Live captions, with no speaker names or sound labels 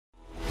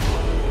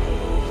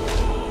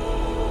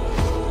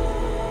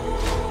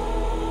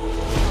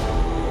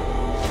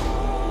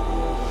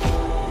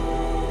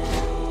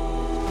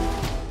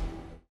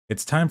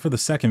It's time for the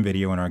second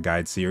video in our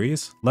guide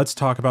series. Let's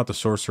talk about the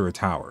Sorcerer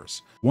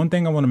Towers. One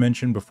thing I want to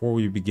mention before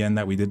we begin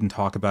that we didn't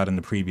talk about in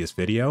the previous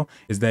video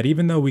is that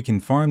even though we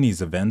can farm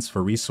these events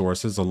for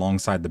resources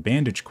alongside the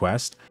bandage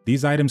quest,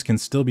 these items can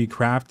still be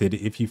crafted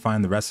if you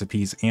find the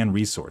recipes and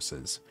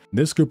resources.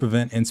 This group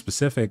event in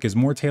specific is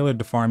more tailored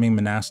to farming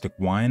monastic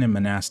wine and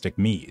monastic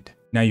mead.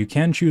 Now you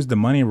can choose the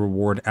money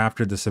reward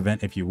after this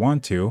event if you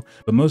want to,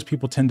 but most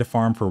people tend to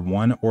farm for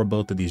one or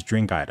both of these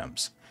drink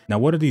items. Now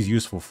what are these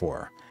useful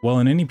for? Well,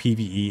 in any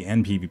PvE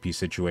and PvP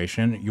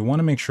situation, you want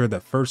to make sure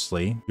that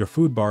firstly, your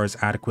food bar is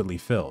adequately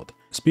filled.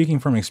 Speaking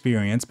from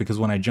experience, because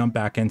when I jumped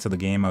back into the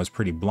game I was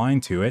pretty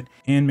blind to it,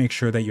 and make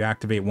sure that you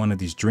activate one of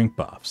these drink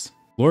buffs.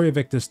 GLORIA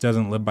VICTIS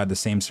doesn't live by the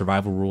same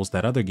survival rules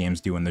that other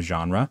games do in the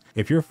genre.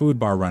 If your food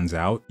bar runs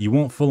out, you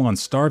won't full on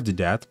starve to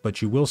death,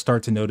 but you will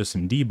start to notice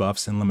some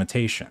debuffs and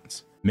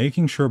limitations.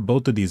 Making sure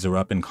both of these are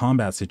up in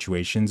combat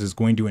situations is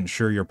going to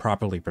ensure you're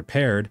properly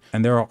prepared,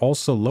 and there are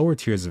also lower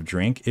tiers of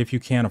drink if you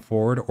can't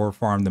afford or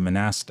farm the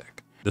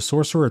monastic. The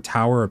Sorcerer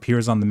Tower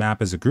appears on the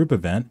map as a group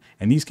event,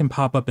 and these can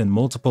pop up in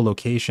multiple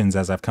locations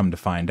as I've come to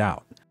find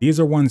out. These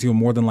are ones you'll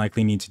more than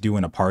likely need to do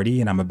in a party,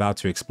 and I'm about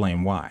to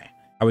explain why.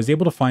 I was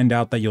able to find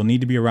out that you'll need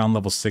to be around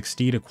level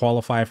 60 to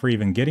qualify for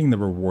even getting the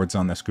rewards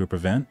on this group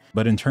event,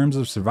 but in terms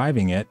of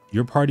surviving it,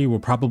 your party will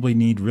probably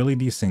need really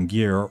decent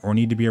gear or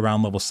need to be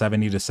around level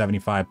 70 to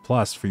 75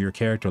 plus for your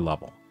character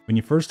level. When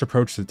you first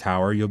approach the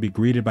tower, you'll be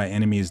greeted by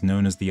enemies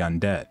known as the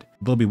undead.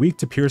 They'll be weak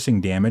to piercing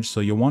damage, so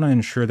you'll want to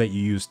ensure that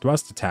you use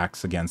thrust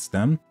attacks against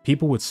them.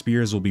 People with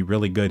spears will be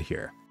really good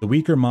here. The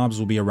weaker mobs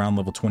will be around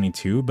level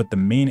 22, but the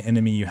main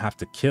enemy you have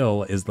to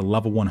kill is the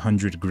level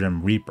 100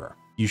 Grim Reaper.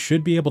 You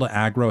should be able to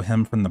aggro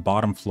him from the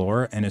bottom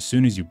floor, and as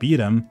soon as you beat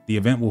him, the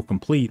event will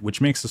complete,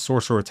 which makes the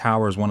Sorcerer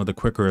Towers one of the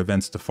quicker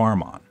events to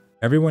farm on.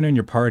 Everyone in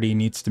your party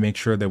needs to make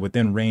sure they're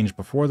within range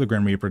before the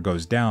Grim Reaper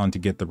goes down to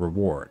get the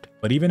reward.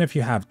 But even if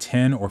you have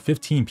 10 or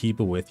 15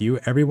 people with you,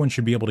 everyone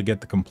should be able to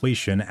get the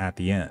completion at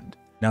the end.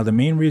 Now the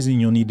main reason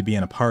you'll need to be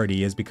in a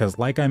party is because,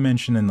 like I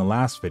mentioned in the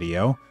last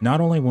video,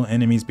 not only will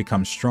enemies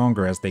become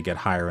stronger as they get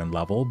higher in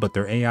level, but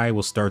their AI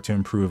will start to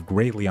improve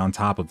greatly on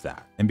top of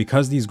that. And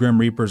because these Grim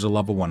Reapers are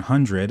level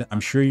 100,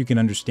 I'm sure you can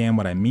understand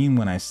what I mean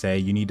when I say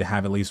you need to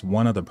have at least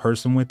one other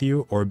person with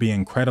you or be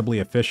incredibly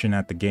efficient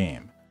at the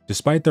game.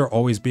 Despite there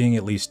always being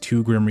at least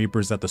 2 Grim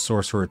Reapers at the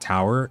Sorcerer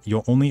Tower,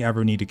 you'll only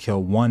ever need to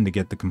kill one to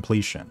get the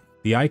completion.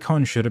 The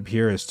icon should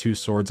appear as 2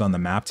 swords on the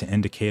map to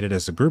indicate it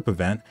as a group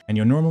event, and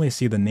you'll normally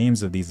see the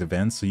names of these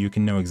events so you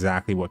can know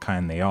exactly what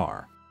kind they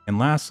are. And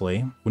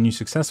lastly, when you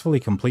successfully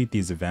complete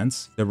these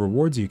events, the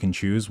rewards you can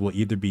choose will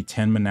either be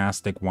 10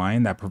 monastic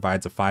wine that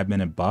provides a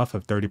 5-minute buff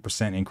of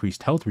 30%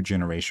 increased health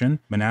regeneration,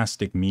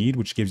 monastic mead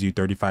which gives you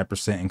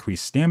 35%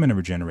 increased stamina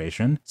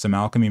regeneration, some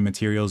alchemy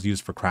materials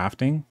used for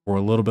crafting, or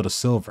a little bit of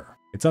silver.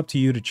 It's up to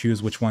you to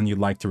choose which one you'd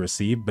like to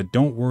receive, but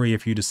don't worry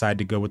if you decide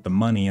to go with the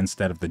money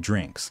instead of the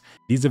drinks.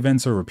 These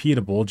events are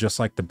repeatable just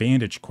like the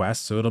bandage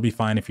quest, so it'll be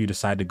fine if you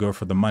decide to go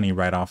for the money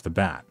right off the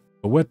bat.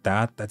 But with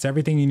that, that's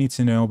everything you need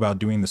to know about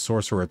doing the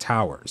Sorcerer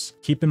Towers.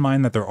 Keep in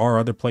mind that there are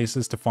other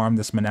places to farm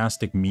this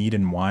monastic mead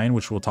and wine,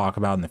 which we'll talk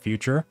about in the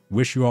future.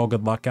 Wish you all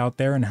good luck out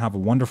there and have a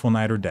wonderful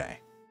night or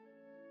day.